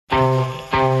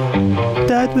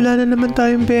Dad, wala na naman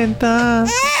tayong benta.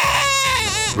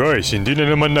 Guys, hindi na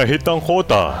naman na-hit ang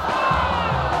quota.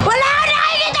 Wala na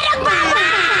kayo kita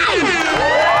nagmamahal!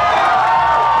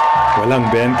 Walang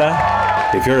benta?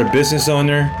 If you're a business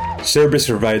owner, service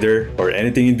provider, or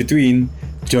anything in between,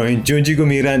 join Junji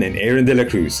Gumiran and Aaron De La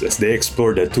Cruz as they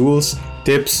explore the tools,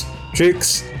 tips,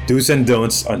 tricks, do's and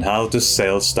don'ts on how to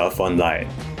sell stuff online.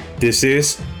 This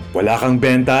is Wala Kang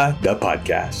Benta, the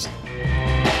podcast.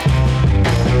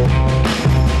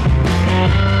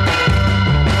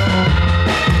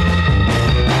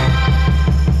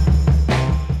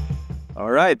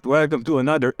 Alright, welcome to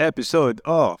another episode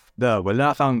of the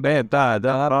Wala Kang Benta,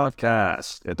 the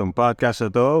podcast. Itong podcast na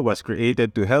to was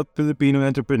created to help Filipino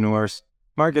entrepreneurs,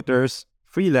 marketers,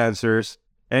 freelancers,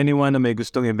 anyone na may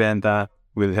gustong ibenta.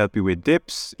 Will help you with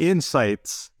tips,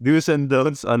 insights, do's and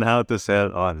don'ts on how to sell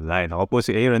online. Ako po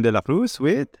si Aaron De La Cruz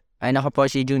with... Ay, ako po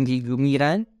si Junji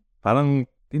Gumiran. Parang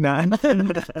tinaan.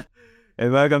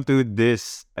 And welcome to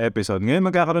this episode. Ngayon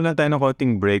magkakaroon na tayo ng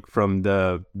konting break from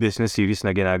the business series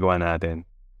na ginagawa natin.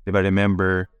 Diba,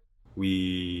 remember,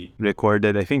 we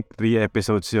recorded, I think, 3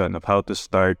 episodes yun of how to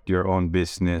start your own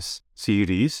business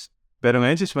series. Pero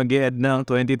ngayon, since mag-e-end na ang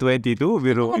 2022,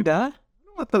 biro. Talaga?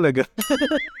 Ano talaga?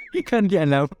 Ikaw hindi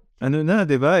alam. Ano na,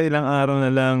 diba? Ilang araw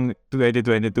na lang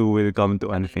 2022 will come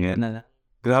to an end.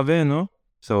 Grabe, no?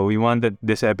 So, we wanted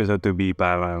this episode to be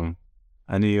parang,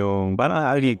 parang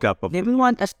a recap of... They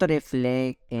want us to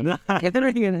reflect.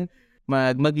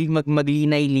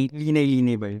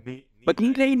 Mag-linay-linay ba yun?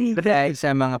 Mag-linay-linay sa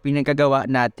mga pinagkagawa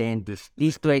natin this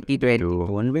 2022.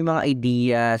 Ano ba yung mga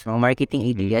ideas, mga marketing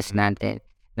ideas natin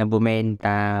na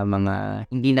bumenta, mga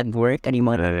hindi nag-work, ano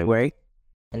yung mga nag-work?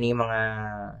 Ano yung mga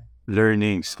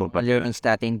learnings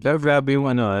natin. Pero grabe yung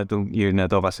itong year na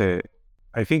to kasi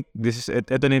I think this is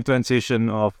ito na yung transition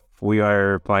of we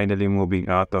are finally moving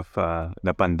out of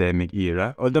the pandemic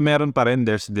era. Although meron pa rin,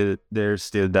 there's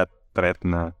still that threat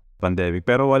na pandemic.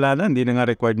 Pero wala na, hindi na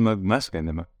nga required mag-mask.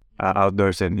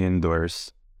 Outdoors and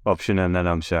indoors, optional na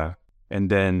lang siya.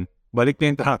 And then, balik na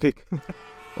yung traffic.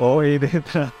 Okay na yung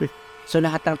traffic. So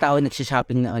lahat ng tao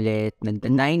nagsishopping na ulit,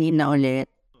 nag-dine-in na ulit.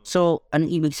 So,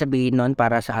 anong ibig sabihin nun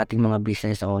para sa ating mga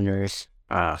business owners?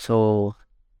 So,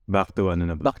 back to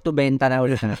na ba? Back to benta na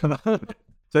ulit.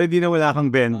 So, hindi na wala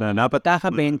kang benta.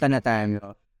 Kakabenta na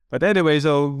tayo. But anyway,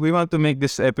 so, we want to make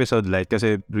this episode light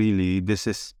kasi really,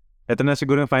 ito na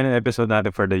siguro yung final episode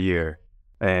natin for the year.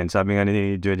 And sabi nga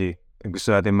ni Judy,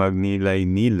 gusto natin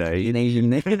magnilay-nilay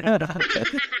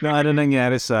na ano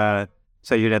nangyari sa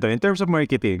year na to in terms of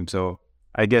marketing. So,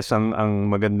 I guess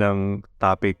ang magandang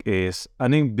topic is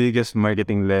ano yung biggest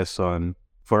marketing lesson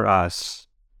for us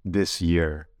this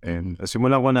year? And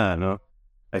simulan ko na, no?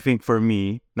 I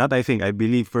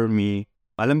believe for me,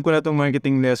 alam ko na itong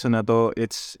marketing lesson na to,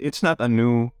 it's not a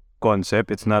new concept,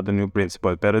 it's not a new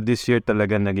principle, pero this year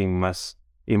talaga naging mas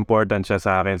important siya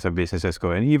sa akin sa businesses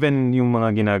ko. And even yung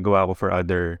mga ginagawa ko for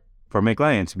my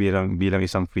clients bilang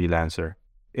isang freelancer.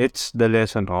 It's the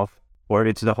lesson of, or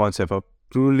it's the concept of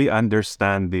truly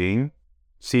understanding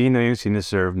sino yung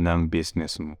siniserve ng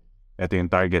business mo. Ito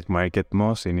yung target market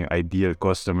mo, sino yung ideal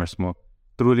customers mo.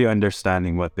 Truly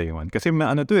understanding what they want. Kasi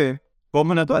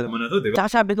common na to, alam mo na to, di ba?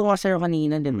 Tsaka sabi ko nga sa'yo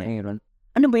kanina din, Aaron.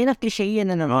 Ano ba yun? Cliché yan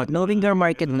na naman. Knowing your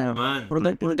market na naman.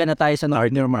 Purga na tayo sa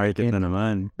knowing your market na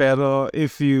naman. Pero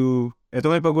ito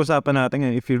nga pag-usapan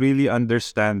natin, if you really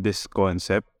understand this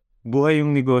concept, buhay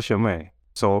yung negosyo mo eh.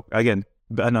 So, again,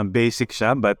 basic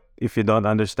siya, but if you don't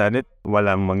understand it,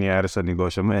 walang mangyayari sa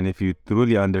negosyo mo. And if you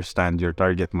truly understand your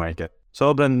target market,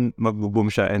 sobrang mag-boom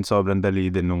siya and sobrang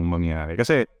dali din nung mangyayari.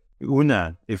 Kasi,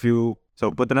 una,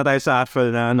 so punta na tayo sa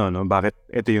actual na bakit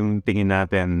ito yung tingin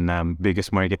natin na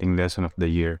biggest marketing lesson of the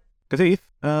year. Kasi if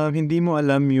hindi mo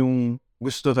alam yung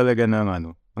gusto talaga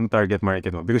ng ang target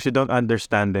market mo, because you don't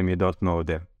understand them, you don't know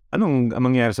them, anong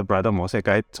mangyayari sa product mo? Kasi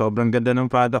kahit sobrang ganda ng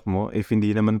product mo, if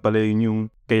hindi naman pala yun yung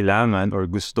kailangan or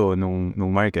gusto nung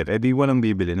market, edi walang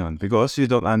bibili nun because you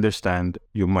don't understand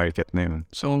yung market na yun.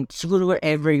 So, siguro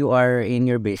wherever you are in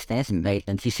your business, like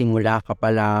nagsisimula ka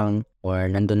pa lang, or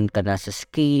nandun ka na sa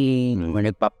scaling, or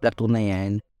nagpa-plateau na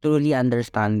yan, truly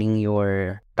understanding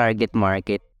your target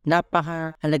market,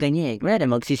 napakahalaga niya eh. Wala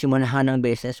na, magsisimula ka ng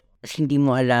business, kasi hindi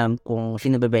mo alam kung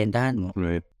sino bebentahan mo.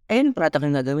 Right. Ayun, product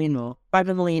yung gagawin mo.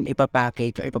 Paano mo ngayon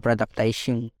ipapackage or ipaproductize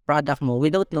yung product mo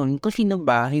without knowing kung sino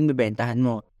ba yung bebentahan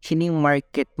mo? Sino yung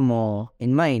market mo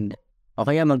in mind? O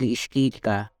kaya mag-i-scale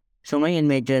ka. So ngayon,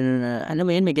 medyo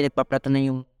nagpaplato na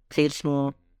yung sales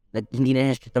mo, hindi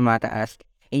na siya tumataas.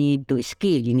 And you need to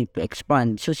scale, you need to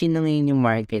expand. So sino ngayon yung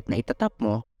market na itatap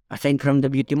mo? Aside from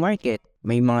the beauty market,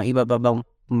 may mga iba pa bang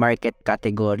market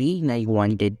category na you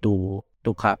wanted to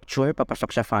to capture,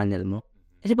 papasok sa funnel mo.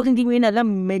 Kasi pag hindi mo yun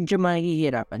alam, medyo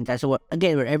mahihirapan ka. So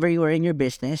again, wherever you are in your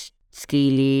business,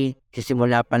 scaling,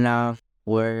 sisimula pa na,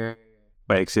 or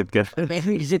Pa-exit ka.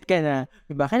 visit ka na,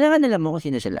 diba? Kailangan alam mo kung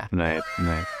sino sila. Right.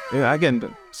 Again,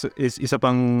 isa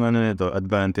pang nito,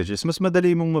 advantage is mas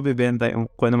madali mong mabibenta yung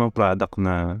kung anumang product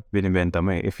na binibenta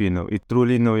mo if you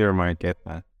truly know your market.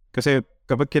 Kasi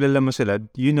kapag kilala mo sila,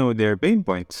 you know their pain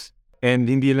points. And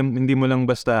hindi mo lang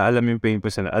basta alam yung pain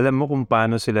points nila. Alam mo kung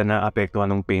paano sila naapektuhan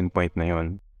ng pain point na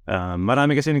yun.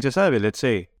 Marami kasi nagsasabi, let's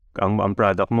say, ang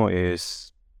product mo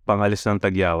is pangalis ng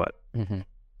tagyawat. Mm-hmm.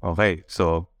 Okay,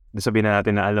 so sabihin na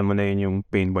natin na alam mo na yun yung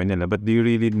pain point nila. But do you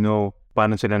really know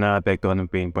paano sila naapektuhan ng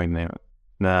pain point na yun?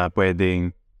 Na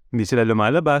pwedeng hindi sila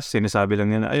lumalabas, sinasabi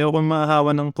lang nila, ayaw kong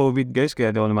mahahawa ng COVID guys,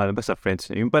 kaya di ako lumalabas sa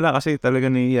friends niya. Yung pala kasi talaga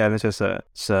nahihiya na siya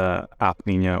sa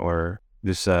acne niya or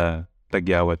sa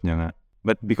tagyawat niya nga.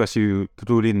 But because you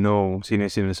truly know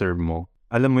sinaserve mo,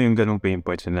 alam mo yung ganong pain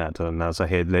points na ito. Nasa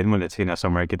headline mo, let's say,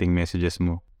 nasa marketing messages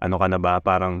mo. Ano ka na ba?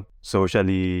 Parang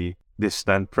socially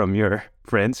distant from your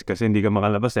friends kasi hindi ka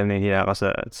makalabas dahil nahihiya ka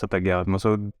sa tagyawat mo.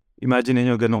 So, imagine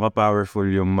niyo ganun ka-powerful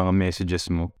yung mga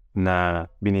messages mo na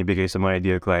binibigay sa mga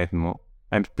ideal client mo.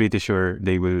 I'm pretty sure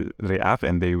they will react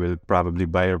and they will probably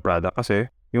buy your product kasi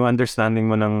yung understanding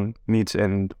mo ng needs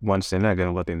and wants nila,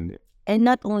 ganun katindi. And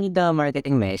not only the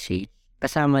marketing message,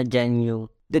 kasama dyan yung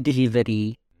the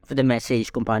delivery of the message,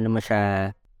 kung paano mo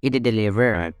siya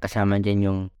i-deliver. Right. Kasama dyan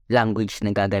yung language na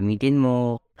gagamitin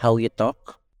mo, how you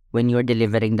talk when you're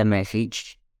delivering the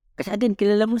message. Kasi again,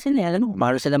 kilala mo sila, alam mo,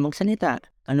 paano sila magsalita.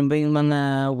 Ano ba yung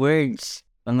mga words,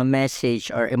 mga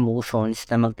message or emotions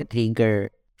na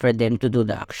mag-trigger for them to do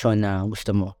the action na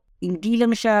gusto mo. Hindi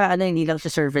lang siya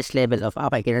surface level of,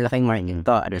 okay, kilala kayong marketing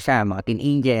to. Ano siya, mga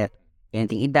teenager,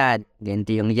 ganitong edad,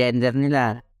 ganito yung gender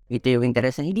nila, ito yung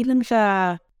interest. Hindi lang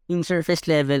siya yung surface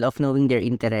level of knowing their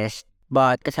interest,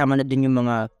 but kasama na din yung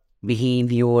mga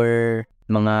behavior,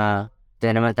 mga,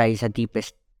 naman tayo sa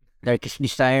deepest, darkest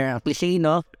desire, ang cliche,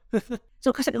 no?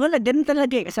 So, kasi wala, ganun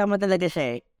talaga kasama talaga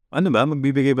siya Ano ba?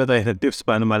 Magbibigay ba tayo ng tips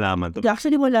paano malaman to?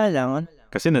 Actually, wala lang.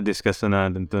 Kasi na-discuss na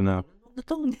natin to na.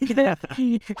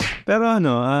 Pero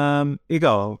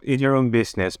ikaw, in your own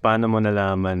business, paano mo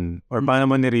nalaman or paano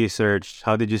mo ni-research,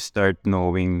 how did you start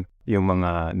knowing yung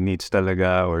mga needs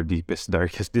talaga or deepest,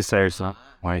 darkest desires ng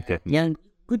market? Yan,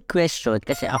 good question.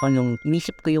 Kasi ako nung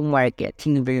inisip ko yung market,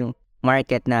 sino ba yung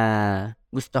market na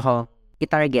gusto ko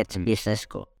i-target sa business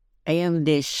ko, I have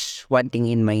this one thing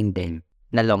in mind din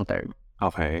na long term.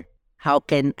 Okay. How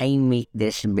can I make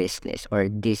this business or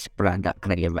this product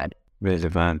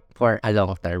relevant for a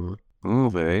long term?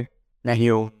 Okay. Na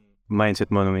yung mindset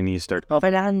mo nung ini-start. O,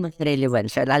 kailangan mag-relevant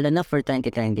siya, lalo na for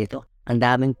 2022. Ang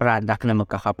daming product na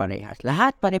magkakaparehas.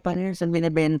 Lahat pare-parehas ang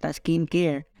binibenta,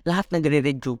 skincare. Lahat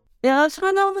nagre-rejuve. Kaya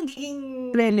sana ako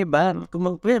magiging relevant. Kung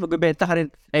magbibenta ka rin.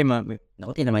 Ay,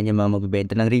 naku, naman yung mga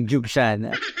magbibenta ng rejuve siya.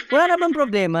 Wala naman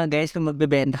problema, guys, kung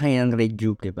magbibenta kayo ng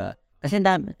rejuve, diba? Kasi ang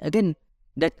dami, again,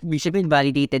 that sabihin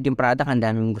validated yung product, ang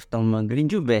daming gustong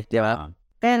mag-rejuve, diba?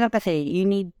 Kaya lang kasi, you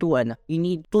need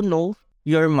to know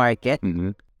your market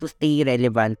to stay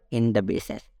relevant in the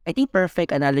business. I think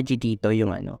perfect analogy dito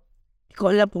yung hindi ko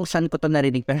alam kung saan ko to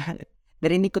narinig, pero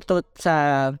narinig ko to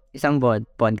sa isang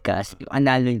podcast, yung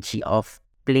analogy of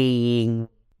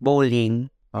playing bowling.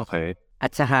 Okay.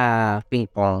 At saka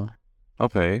ping-pong.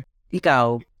 Okay.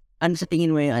 Ikaw, ano sa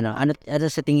tingin mo yung ano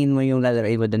sa tingin mo yung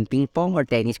lalaroin mo doon, ping-pong or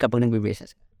tennis kapag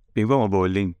nagbe-business? Ping-pong o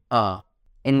bowling?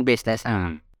 In business.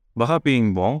 Baka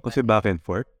ping-pong kasi back and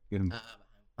forth.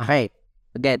 Okay.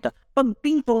 Ganito. Pag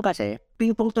ping-pong kasi,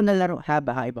 ping-pong to na laro.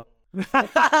 Baka iba.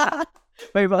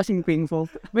 May iba kasing ping-pong.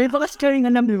 May iba kasi kaming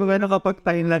alam. Di ba kapag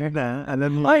tayo lang na,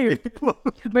 alam mo. Ay,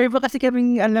 may iba kasi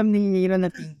kaming alam ni Nira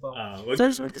na ping-pong. So,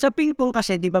 sa ping-pong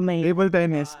kasi, di ba may... Table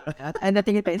tennis.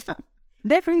 Natingin tayo.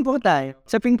 Hindi, ping-pong tayo.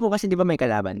 Sa ping-pong kasi, di ba may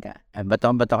kalaban ka?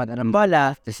 Bato ka na ng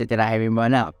bola, tapos titirahin mo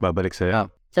na. Babalik sa'yo.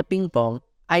 Sa ping-pong,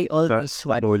 I always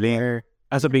watch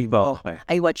sa ping-pong. Okay.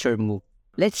 I watch your move.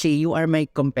 Let's say, you are my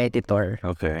competitor.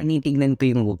 Okay. Tinitignan ko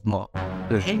yung move mo.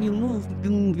 And yung move,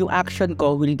 yung action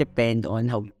ko will depend on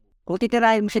how you... Kung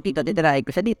titirahin mo siya dito, titirahin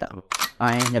ko siya dito.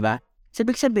 Okay, diba?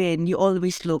 Sabi sabihin, you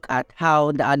always look at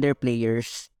how the other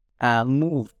players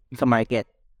move sa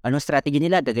market. Anong strategy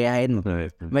nila, gagayahin mo.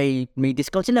 May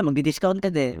discount sila, magdi-discount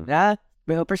ka din.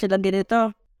 May offer sila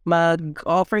ganito,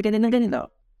 mag-offer ka din ng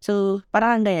ganito. So,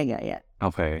 parang gaya-gaya.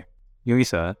 Okay. Yung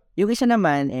isa? Yung isa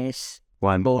naman is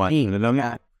bowling. Ano lang?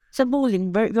 Sa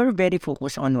bowling, you're very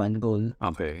focused on one goal.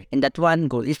 Okay. And that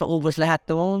one goal is maubos lahat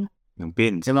ng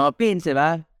pins. Sa mga pins,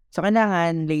 diba? So,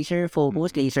 kailangan laser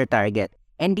focus, laser target.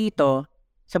 And dito,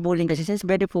 sa bowling kasi, since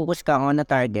very focused ka on a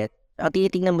target,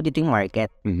 tinitingnan mo dito yung market.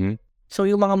 So,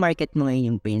 yung mga market mo ngayon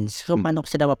yung pins. So, paano ko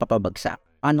sila mapapabagsak?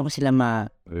 Paano ko sila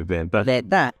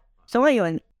Benta. So,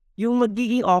 ngayon, yung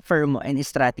magiging offer mo and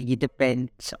strategy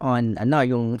depends on,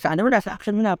 yung sa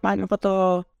action mo na, paano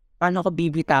ko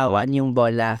bibitawan yung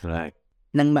bola Right.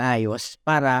 ng maayos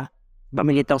para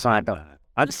bumili ito sa ato.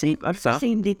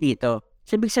 Same din dito.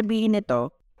 So, ibig sabihin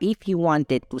nito, if you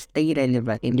wanted to stay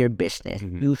relevant in your business,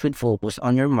 you should focus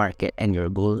on your market and your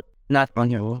goal, not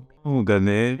on your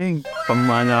Galing.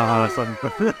 Pangmanakasan ko.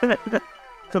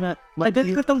 Tagal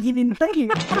ko itong hinintay.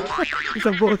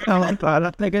 Isang buong tawang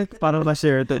para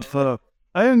ma-share ito.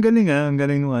 Ay, ang galing ang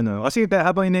galing nung Kasi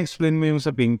habang ina-explain mo yung sa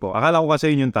Ping-Pong, akala ko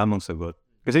kasi yun yung tamang sagot.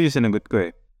 Kasi yung sinagot ko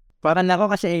eh. Parang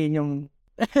ako kasi yun yung...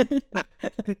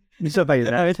 Isa pa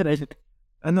yun.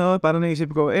 Parang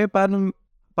naisip ko,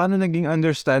 paano naging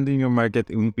understanding yung market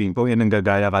yung Ping-Pong? Yan ang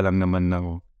gagaya ka lang naman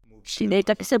ng... Kasi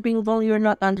sa Ping-Pong, you're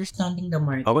not understanding the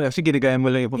market. Okay, kasi ginagaya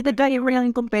mo lang yung... Ginagaya mo lang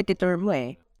yung competitor mo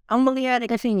eh. Ang mangyayari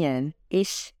kasi niyan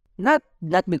is not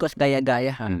because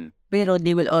gaya-gaya ha, pero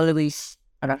they will always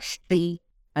stay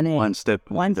one step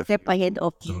ahead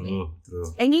of you.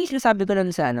 Eh, yung sabi ko lang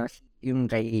sa yung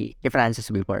kay Francis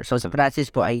before. So, sa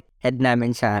Francis po ay head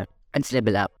namin sa Ads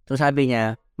Level Up. So, sabi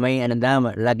niya, may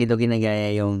lagi daw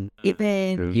ginagaya yung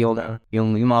event,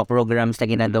 yung mga programs na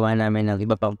ginagawa namin ng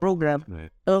iba pang program.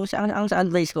 Right. So, ang sa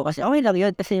advice ko kasi, okay lang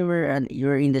yun kasi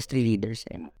you're industry leaders.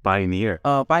 Eh. Pioneer.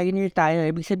 Pioneer tayo.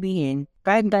 Ibig sabihin,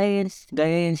 kahit gaya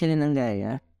sila ng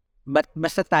gaya, but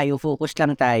basta tayo, focus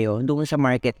lang tayo doon sa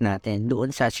market natin, doon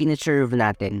sa siniserve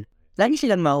natin. Lagi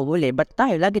silang mahuhuli, but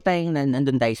lagi tayong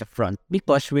nandun tayo sa front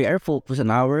because we are focused on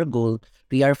our goal.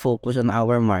 We are focused on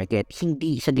our market,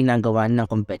 hindi sa ginagawa ng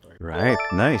competitor. Right.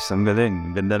 Nice. Ang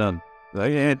galing. Ganda nun.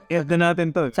 End na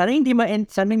natin to. Sana hindi ma...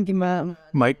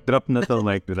 Mic drop na to,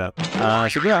 mic drop.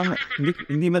 Siguro,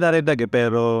 hindi madaridag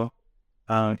pero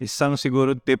isang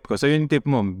siguro tip ko. So yung tip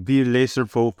mo, be laser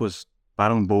focused.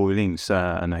 Parang bowling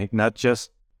sa, not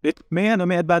just... may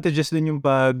advantages din yung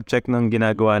pag-check ng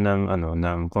ginagawa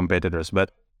ng competitors.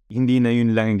 But hindi na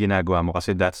yun lang yung ginagawa mo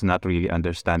kasi that's not really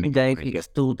understanding.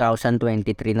 It's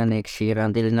 2023 na next year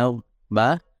until now.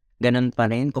 Ba? Ganun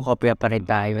pa rin. Kukopya pa rin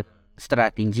tayo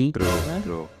strategy.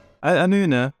 True.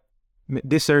 Yun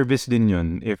disservice din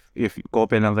yun if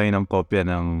kopya lang kayo ng kopya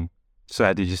ng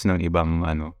strategies ng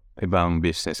ibang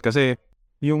business. Kasi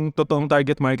yung totoong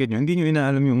target market nyo, hindi nyo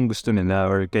inaalam yung gusto nila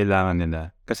or kailangan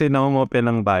nila. Kasi namamopya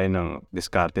lang tayo ng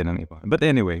diskarte ng iba. But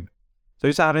anyway,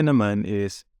 so yung sa akin naman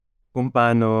is kung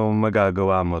paano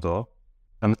magagawa mo to,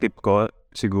 ang tip ko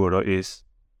siguro is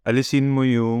alisin mo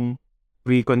yung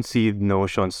preconceived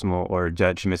notions mo or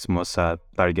judgments mo sa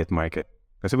target market.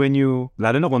 Kasi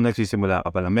lalo na kung nagsisimula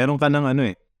ka pa lang, meron ka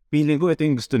ng feeling ko ito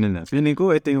yung gusto nila. Feeling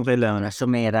ko ito yung kailangan.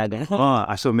 Asumera.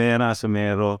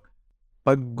 Asumero.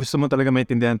 Pag gusto mo talaga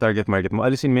maintindihan ang target market mo,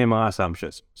 alisin mo yung mga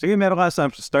assumptions. Sige, meron ka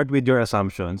assumptions. Start with your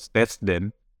assumptions. Test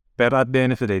them. Pero at the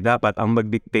end of the day, dapat ang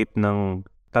mag-dictate ng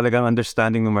talagang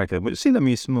understanding ng market mo, sila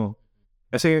mismo.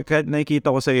 Kasi kahit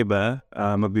nakikita ko sa iba,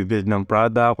 magbibuild ng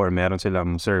product or meron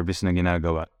silang service na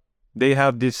ginagawa, they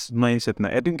have this mindset na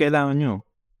ito yung kailangan nyo.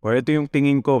 Or ito yung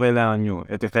tingin ko kailangan nyo.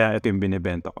 Ito yung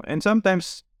binibenta ko. And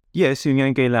sometimes, yes, yun nga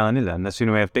yung kailangan nila, na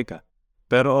sinuwerte ka.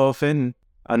 Pero often,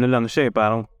 lang siya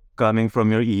parang coming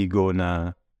from your ego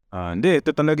na, hindi,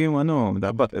 ito talaga yung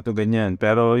dapat, ito ganyan.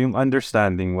 Pero yung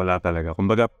understanding, wala talaga.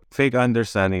 Kumbaga, fake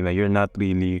understanding na you're not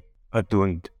really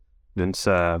attuned dun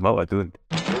sa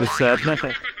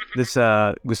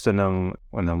gusto ng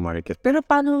market. Pero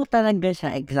paano talaga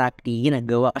siya exactly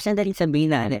ginagawa? Kasi ang daling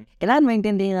sabihin natin, kailangan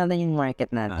maintindihan natin yung market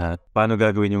natin. Paano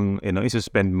gagawin yung,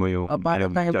 isuspend mo yung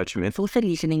judgment? Social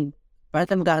listening, para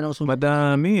tayo magkakaroon ng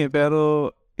madami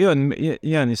pero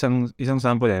yan, isang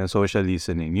sample yan, social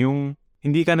listening. Yung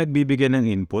hindi ka nagbibigay ng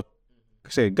input.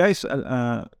 Kasi guys,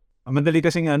 madali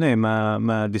kasing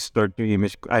ma-distort yung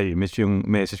image yung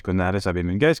message ko na sabi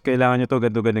mo, guys, kailangan nyo to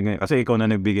ganito kasi ikaw na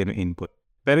nagbigay ng input.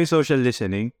 Pero yung social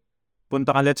listening,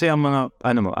 punta ka, let's say, ang mga,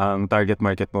 ang target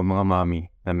market mo, mga mommy,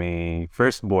 na may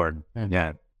firstborn,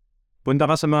 yan. Punta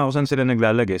ka sa mga kung saan sila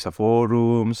naglalagay, sa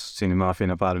forums, sino mga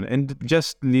pinapalo, and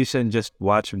just listen, just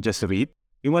watch, just read.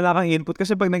 Yung wala kang input,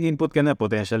 kasi pag nag-input ka na,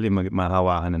 potentially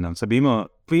makahawakan na ng. Sabi mo,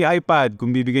 free iPad, kung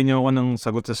bibigyan nyo ako ng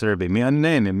sagot sa survey, may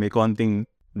na yun, may konting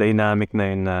dynamic na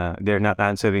yun na they're not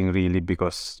answering really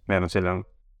because meron silang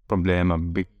problema.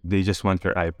 They just want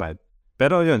your iPad.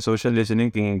 Pero yun, social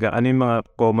listening, tingin ka, ano yung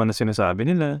mga common na sinasabi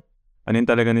nila? Ano yung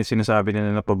talaga yung sinasabi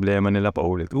nila na problema nila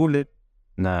paulit-ulit,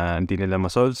 na hindi nila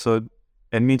masolve.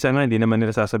 And minsan nga, hindi naman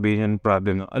nila sasabihin yung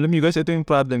problem. Alam niyo guys, ito yung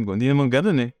problem ko. Hindi naman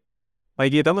ganun eh.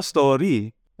 Makikita mo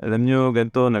story. alam nyo,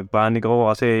 ganito, nagpanik ako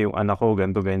kasi yung anak ko,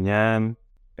 ganito, ganyan.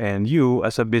 And you,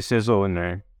 as a business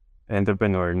owner,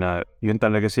 entrepreneur, na yun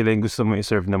talaga sila yung gusto mo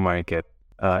i-serve na market,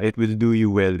 it will do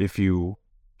you well if you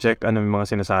check ano yung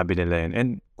mga sinasabi nila yun. And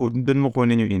doon mo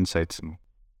kunin yung insights mo.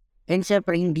 And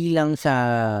syempre, hindi lang sa,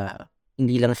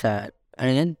 ano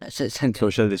yan?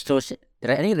 Social distancing.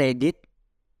 Reddit?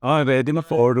 Ready na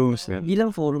forums. Yan. Hindi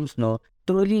lang forums, no?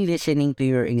 Truly listening to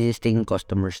your existing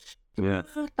customers. Yeah.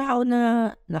 Tao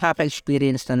na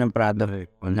nakaka-experience na ng product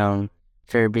o ng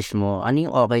service mo. Ano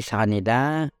yung okay sa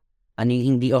kanila? Ano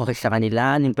yung hindi okay sa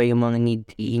kanila? Ano pa yung mga need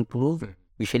i-improve?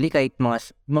 Usually, kahit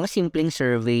mga simpleng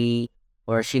survey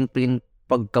or simpleng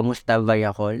pagkamusta via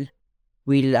call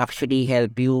will actually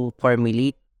help you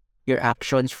formulate your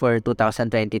actions for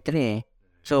 2023.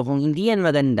 So, kung hindi yan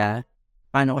maganda,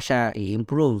 paano ko siya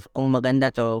i-improve? Kung maganda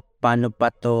to, paano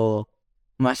pa to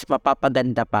mas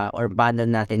mapapaganda pa or paano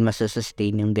natin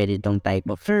masusustain yung ganitong type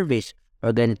of service or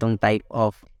ganitong type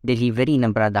of delivery ng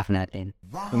product natin.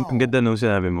 Ang ganda nung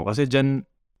sinabi mo. Kasi dyan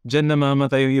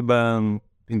namamatay yung ibang,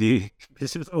 hindi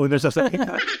business owners sa sakin.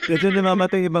 Dyan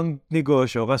namamatay yung ibang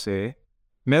negosyo kasi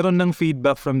meron ng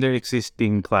feedback from their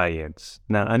existing clients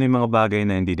na ano yung mga bagay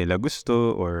na hindi nila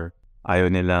gusto or ayaw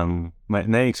nilang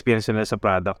na-experience nila sa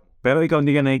product. Pero ikaw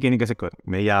hindi ka nakikinig kasi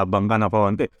may yabang ka na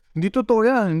konti. Hindi totoo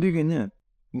yan, hindi ganyan.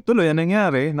 Tuloy, yan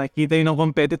nangyari, nakikita yun ng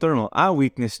competitor mo,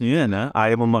 weakness nyo yan,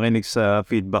 ayaw mo makinig sa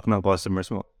feedback ng customers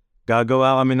mo.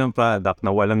 Gagawa kami ng product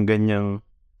na walang ganyang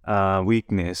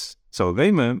weakness. So,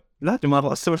 ganyan, lahat yung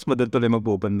mga customers mo doon tuloy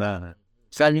magpupunta.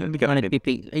 So, yung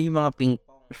mga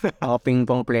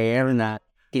ping-pong player na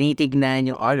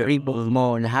tinitignan yung reboot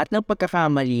mo, lahat ng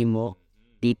pagkakamali mo,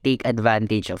 they take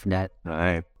advantage of that.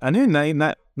 Right. Ano yun,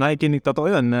 nakikinig totoo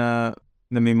yun na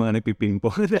may mga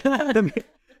nagpiping-pong.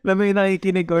 Na may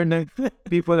nakikinig or na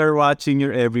people are watching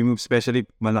your every move, especially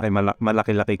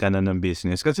malaki-laki ka na ng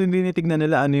business. Kasi hindi nitignan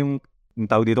nila ano yung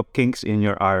tawag dito, kinks in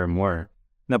your armor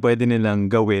na pwede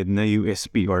nilang gawin na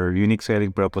USP or unique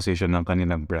selling proposition ng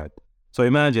kanilang brand. So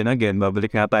imagine, again,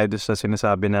 babalik nga tayo sa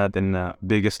sinasabi natin na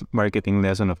biggest marketing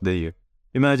lesson of the year.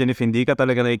 Imagine if hindi ka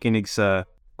talaga nakikinig sa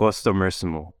customers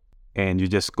mo and you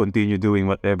just continue doing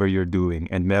whatever you're doing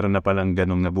and meron na palang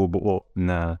ganong nabubuo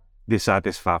na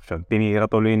dissatisfaction. Tinira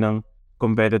tuloy ng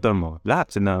competitor mo.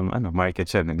 Lahat ng market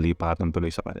share naglipatan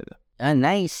tuloy sa kanila.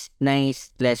 Nice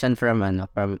lesson from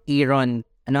Aaron.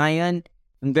 Ano ngayon?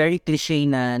 Very cliche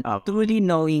na truly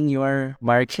knowing your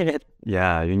market.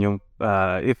 Yeah, yun yung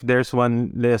if there's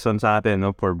one lesson sa atin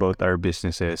for both our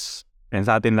businesses and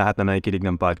sa atin lahat na nakikinig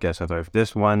ng podcast ito, if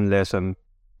there's one lesson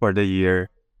for the year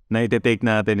na iti-take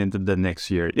natin into the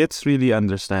next year, it's really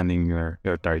understanding your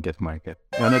target market.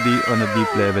 On a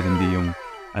deep level, hindi yung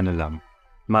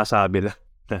masabi lang.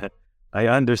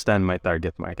 I understand my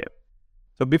target market.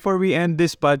 So before we end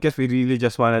this podcast, we really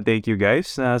just want to thank you guys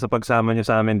sa pagsama nyo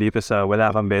sa amin dito sa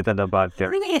Wala Kang Benta na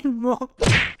podcast. Ringin mo!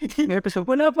 Episode,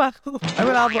 wala pa ako. Ay,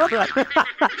 wala pa ako.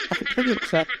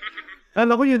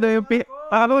 Alam ko yun na yung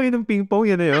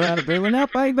ping-pong, yun na yun. Wala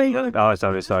pa, iba yun. Oh,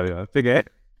 sorry. Sige.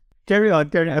 Carry on.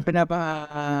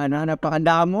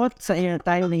 Napakadamot sa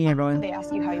tayo ni Aaron. They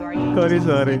ask you how you are.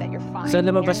 Sorry. That you're fine. So,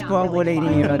 lumabas po ang kulay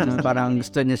ni Aaron. Parang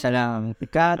gusto niya sa lang.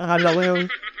 Akala ko yung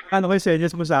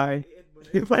senyas mo sa akin.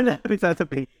 Yung pala,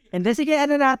 sasabihin. And then, sige,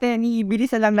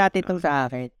 ibilis na lang natin itong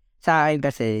sa akin. Sa akin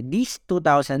kasi, this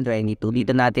 2022,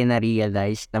 dito natin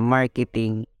na-realize na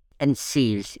marketing and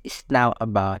sales is now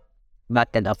about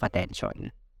button of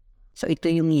attention. So,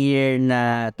 ito yung year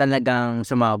na talagang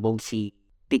sumabog si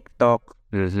TikTok,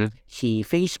 si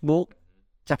Facebook,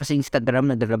 saka sa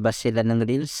Instagram, naglabas sila ng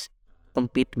Reels,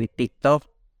 compete with TikTok,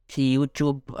 si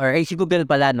YouTube, si Google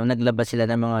pala, naglabas sila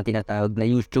ng mga tinatawag na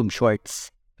YouTube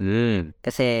Shorts.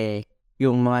 Kasi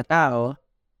yung mga tao,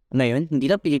 ngayon, hindi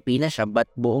lang Pilipinas siya,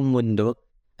 but buong mundo,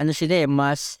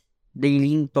 mas they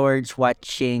lean towards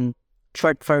watching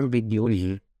short-form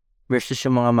videos versus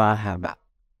yung mga mahaba.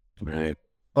 Right.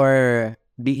 Or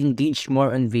they engage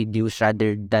more on videos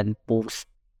rather than posts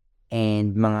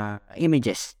and mga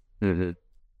images.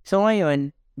 So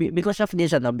ngayon, because of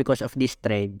this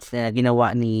trends na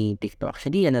ginawa ni TikTok,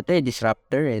 actually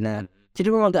disruptor na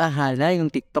sino mo mag-aahala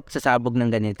yung TikTok sasabog ng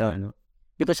ganito,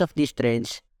 Because of these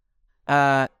trends,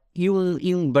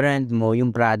 yung brand mo,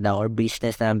 yung product or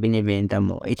business na binibenta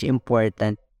mo, it's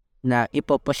important na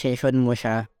ipoposition mo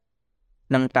siya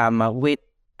ng tama with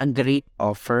a great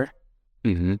offer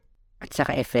at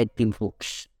saka effective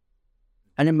hooks.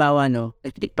 Halimbawa,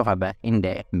 TikTok ka ba?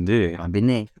 Hindi. Sabi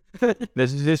na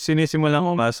Sinisimulan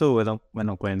ko kaso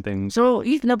walang kwenteng. So,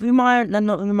 yung mga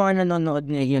nanonood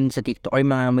ngayon sa TikTok or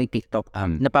yung mga may TikTok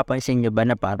napapansin nyo ba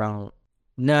na parang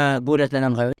nagulat na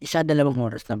lang kayo, 1-2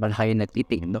 oras na pala kayo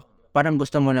nagtitigno. Parang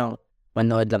gusto mo lang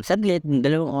manood lang saglit, 2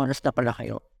 oras na pala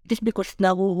kayo. Just because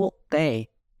nahuhook ka eh.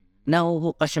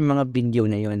 Nahuhook ka sa mga video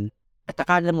na yun. At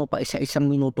akala mo pa 1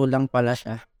 minuto lang pala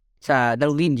siya sa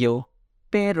video,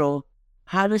 pero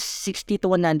halos 60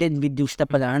 to 100 videos na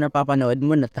pala ang napapanood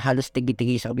mo na halos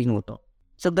tigi-tigi sa minuto.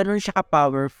 So, ganun siya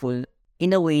ka-powerful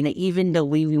in a way na even the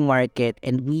way we market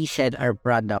and we sell our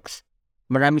products,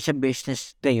 marami sa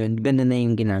business ngayon, ganun na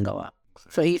yung ginagawa.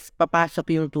 So, if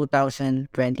papasok yung 2023,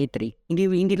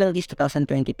 hindi lang this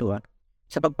 2022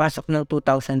 sa pagpasok ng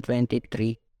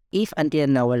 2023, if until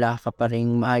na wala ka pa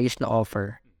rin maayos na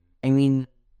offer, I mean,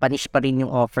 punish pa rin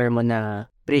yung offer mo na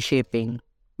free shipping,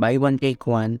 buy one take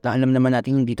one, na alam naman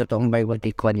natin hindi totoong buy one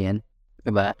take one yan,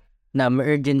 diba? Na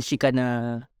emergency ka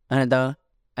na,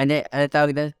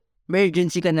 tawag na,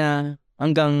 emergency ka na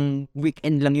hanggang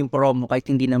weekend lang yung promo kahit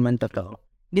hindi naman totoo.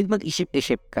 Hindi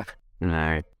mag-isip-isip ka.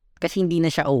 Right. Kasi hindi na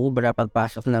siya uubra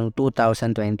pagpasok ng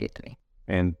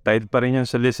 2023. And tied pa rin yan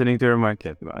sa listening to your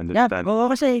market. Diba? Understand? Yeah,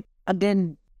 kasi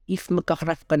again, if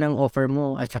magka-craft ka ng offer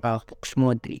mo at saka hooks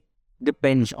mo,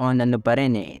 depends on ano pa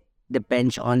rin eh.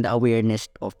 Depends on the awareness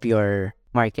of your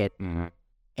market. Mm-hmm.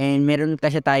 And meron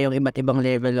kasi tayong iba't ibang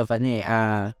level of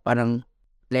parang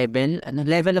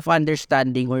level of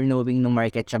understanding or knowing ng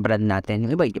market sa brand natin.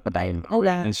 Yung iba, hindi pa tayo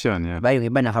wala. Yeah. Diba, yung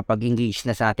iba nakapag-engage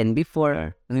na sa atin before.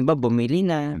 Yeah. Yung iba bumili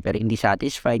na, pero hindi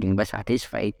satisfied. Yung iba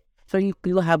satisfied. So,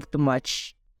 you have to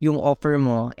match yung offer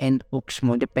mo and hooks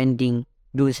mo depending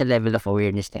doon sa level of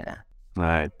awareness nila.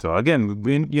 Right. So, again,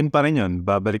 yun pa rin yun.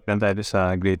 Babalik lang tayo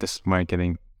sa biggest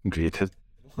marketing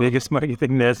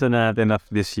lesson natin of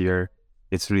this year.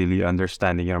 It's really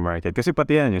understanding your market. Kasi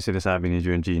pati yan yung sinasabi ni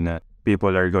Junji na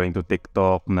people are going to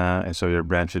TikTok na and so your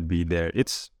brand should be there.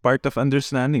 It's part of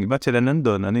understanding. Ba't sila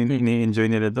nandun? Ano yung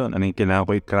ini-enjoy nila doon? Ano yung kailangan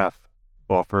ko i-craft,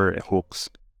 offer, hooks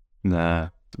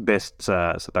na best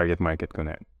sa target market ko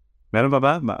na yun. Meron pa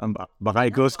ba?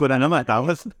 Baka i-close ko na naman.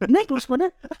 Tapos? Na-close mo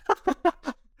na.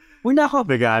 Una ako.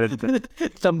 Bigalit.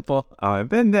 Sampo. Okay.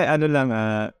 Pero ano lang,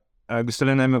 gusto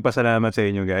lang namin magpasalamat sa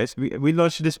inyo guys. We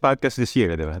launched this podcast this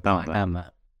year, di ba?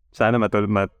 Tama. Sana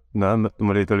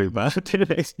tumuloy-tuloy pa till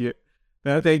next year.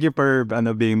 Pero thank you for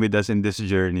being with us in this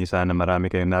journey. Sana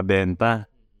marami kayong nabenta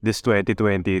this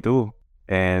 2022.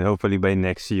 And hopefully by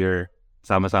next year,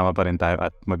 sama-sama pa rin tayo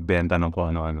at magbenta ng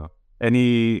kung ano-ano.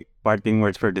 Any parting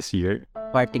words for this year?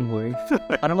 Parting words?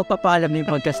 Parang magpapaalam na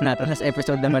yung podcast natin. Last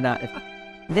episode naman natin.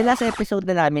 The last episode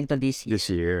na namin to this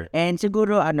year. And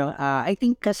siguro, I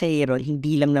think kasi, Ron,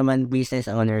 hindi lang naman business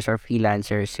owners or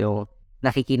freelancers yung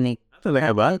nakikinig. Talaga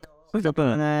ba?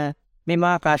 May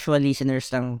mga casual listeners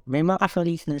lang.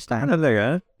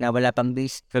 Talaga? Na wala pang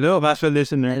base. Hello, casual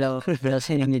listener. Hello,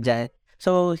 listening nyo dyan.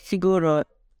 So, siguro,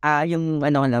 yung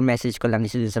message ko lang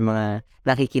is sa mga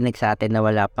nakikinig sa atin na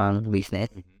wala pang business.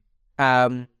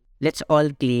 Let's all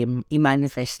claim,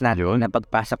 i-manifest natin na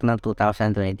pagpasok ng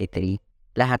 2023.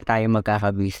 Lahat tayo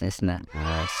magkaka-business na.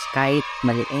 Yes. Kahit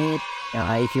maliit,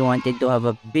 if you wanted to have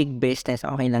a big business,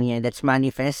 okay lang yan. Let's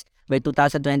manifest. By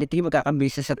 2023,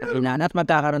 magkaka-business at at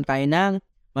magkakaroon tayo ng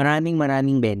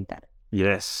maraming benta.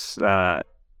 Yes.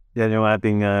 Yan yung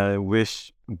ating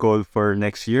wish goal for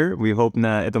next year. We hope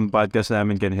na itong podcast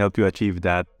namin can help you achieve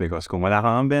that because kung wala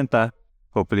kang benta,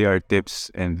 hopefully our tips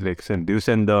and tricks and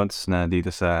do's and don'ts na dito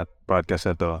sa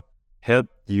podcast na to help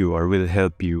you or will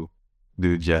help you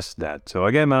do just that. So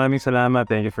again, maraming salamat.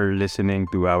 Thank you for listening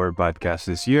to our podcast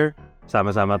this year.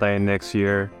 Sama-sama tayo next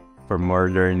year for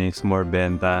more learnings, more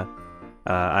benta.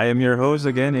 I am your host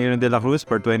again, Aaron De La Cruz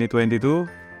for 2022.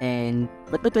 And,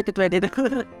 ba't ba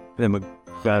 2022?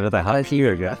 Mag-gana tayo. Happy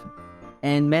Year, ka?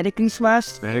 And Merry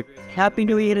Christmas. Happy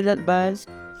New Year in advance.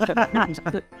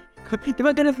 Di ba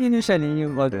ganap yun yung siya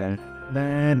yung order?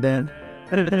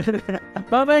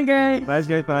 Bye-bye, guys. Bye,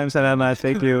 guys. Maraming salamat.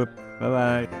 Thank you.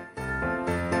 Bye-bye.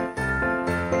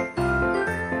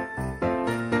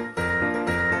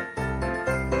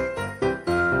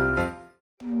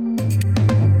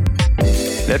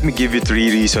 Let me give you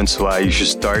 3 reasons why you should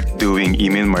start doing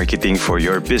email marketing for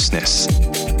your business.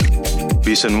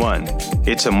 Reason 1,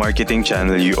 it's a marketing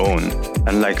channel you own.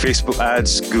 Unlike Facebook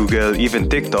ads, Google,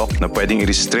 even TikTok na pwedeng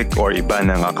i-restrict or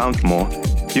iban ang account mo,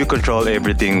 you control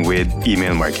everything with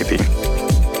email marketing.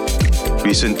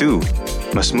 Reason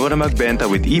 2, mas mura magbenta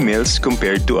with emails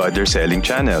compared to other selling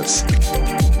channels.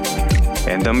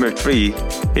 And number 3,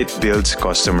 it builds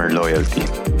customer loyalty.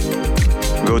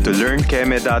 Go to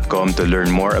learnkeme.com to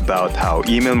learn more about how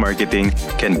email marketing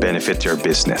can benefit your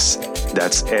business.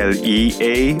 That's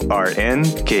learnkeme.com.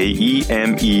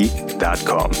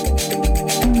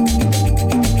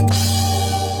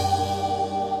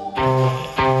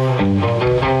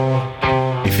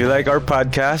 like our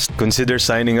podcast, consider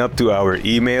signing up to our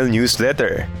email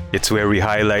newsletter. It's where we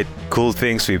highlight cool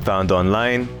things we found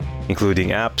online, including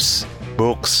apps,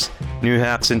 books, new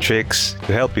hacks and tricks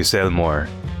to help you sell more.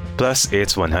 Plus,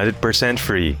 it's 100%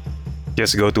 free.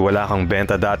 Just go to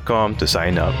walakangbenta.com to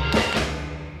sign up.